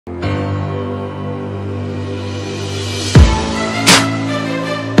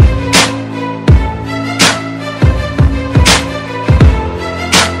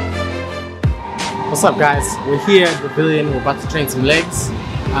What's up, guys? We're here at the pavilion. We're about to train some legs.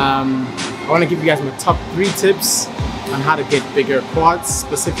 I want to give you guys my top 3 tips on how to get bigger quads,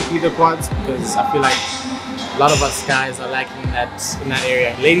 specifically the quads, because I feel like a lot of us guys are lacking in that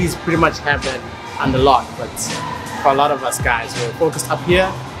area. Ladies pretty much have that under lock, but for a lot of us guys, we're focused up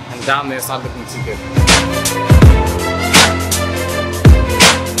here and down there it's not looking too good.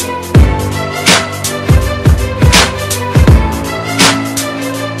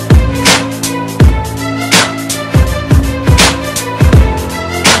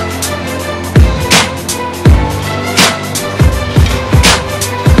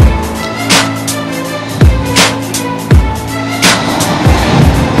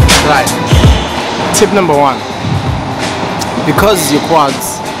 Right, tip number 1, because your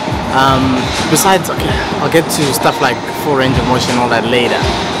quads, besides, okay, I'll get to stuff like full range of motion and all that later,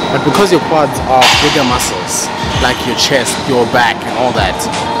 but because your quads are bigger muscles, like your chest, your back and all that,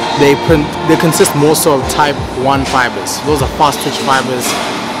 they consist more so of type 1 fibers. Those are fast twitch fibers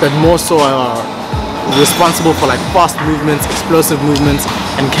that more so are responsible for like fast movements, explosive movements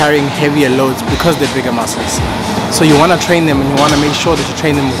and carrying heavier loads because they're bigger muscles. So you want to train them and you want to make sure that you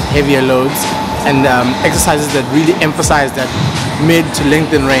train them with heavier loads and exercises that really emphasize that mid to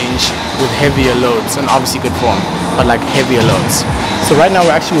lengthen range with heavier loads and obviously good form, but like heavier loads. So right now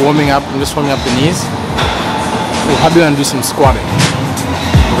we're actually warming up. I'm just warming up the knees. We're probably going to do some squatting.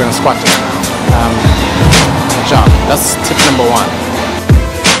 We're going to squat just now. Good job. That's tip number 1.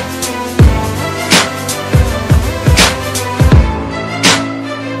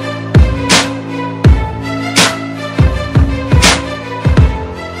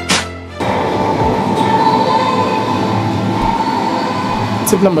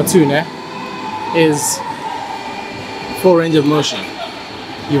 Tip number 2 is full range of motion.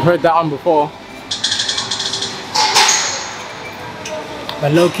 You've heard that one before,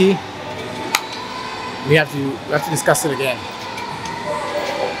 but low-key we have to discuss it again.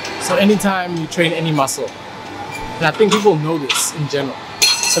 So anytime you train any muscle, and I think people know this in general,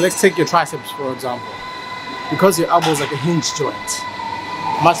 so let's take your triceps for example. Because your elbow is like a hinge joint,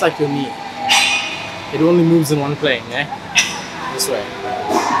 much like your knee, it only moves in one plane, this way.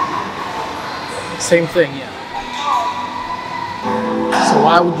 Same thing here. So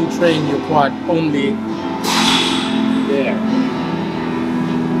why would you train your quad only there?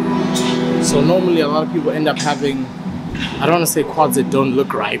 So normally a lot of people end up having, I don't want to say quads that don't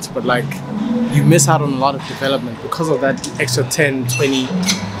look right, but like you miss out on a lot of development because of that extra 10, 20,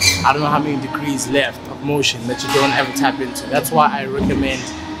 I don't know how many degrees left of motion that you don't ever tap into. That's why I recommend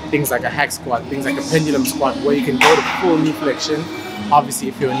things like a hack squat, things like a pendulum squat, where you can go to full knee flexion, obviously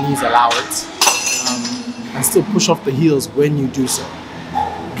if your knees allow it, and still push off the heels when you do so.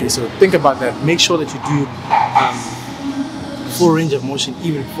 Okay, so think about that. Make sure that you do full range of motion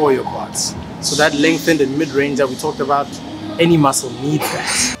even for your quads. So that lengthened and mid-range that we talked about, any muscle needs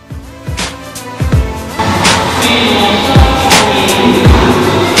that.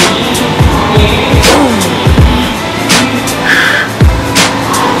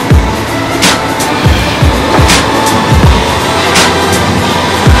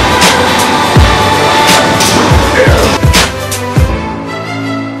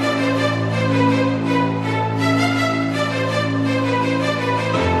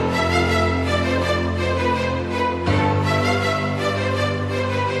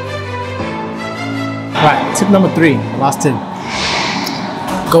 Right, tip number 3, last tip.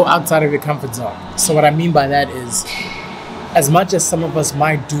 Go outside of your comfort zone. So what I mean by that is, as much as some of us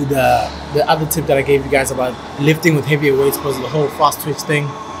might do the other tip that I gave you guys about lifting with heavier weights, because the whole fast twitch thing,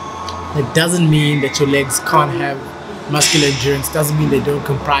 it doesn't mean that your legs can't have muscular endurance, doesn't mean they don't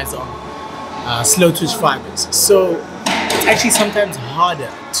comprise of slow twitch fibers. So it's actually sometimes harder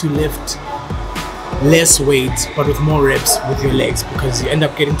to lift less weight but with more reps with your legs, because you end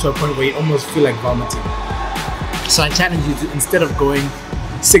up getting to a point where you almost feel like vomiting. So I challenge you to, instead of going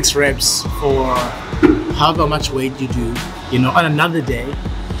 6 reps for however much weight you do, you know, on another day,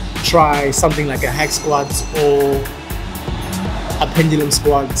 try something like a hack squats or a pendulum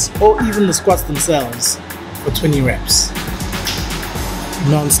squats, or even the squats themselves for 20 reps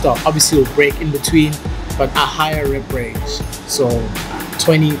non-stop. Obviously you'll break in between, but a higher rep range, so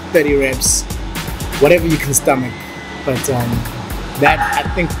 20, 30 reps, whatever you can stomach. But that, I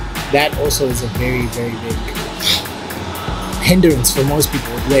think that also is a very, very big hindrance for most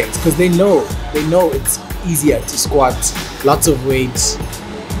people with legs, because they know it's easier to squat lots of weights,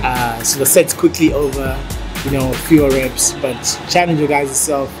 so the set's quickly over, you know, fewer reps. But challenge your guys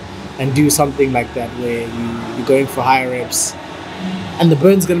yourself and do something like that where you're going for higher reps, and the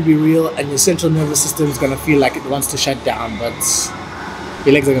burn's gonna be real, and your central nervous system is gonna feel like it wants to shut down, but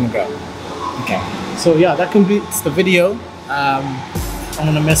your legs are gonna go. Okay, So yeah, that completes the video. I'm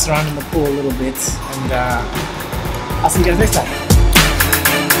gonna mess around in the pool a little bit, and I'll see you guys next time.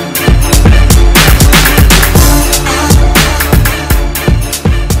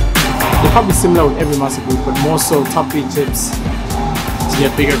 They're probably similar with every muscle group, but more so top 3 tips to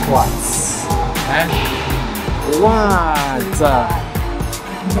get bigger quads. What?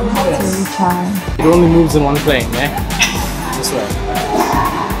 It only moves in one plane, eh? This way.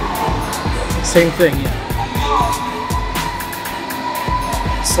 Same thing, yeah.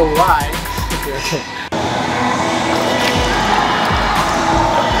 So why?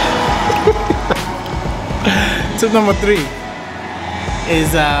 Tip number 3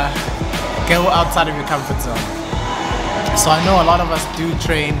 is go outside of your comfort zone. So I know a lot of us do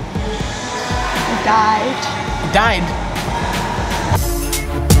train. I died. Died?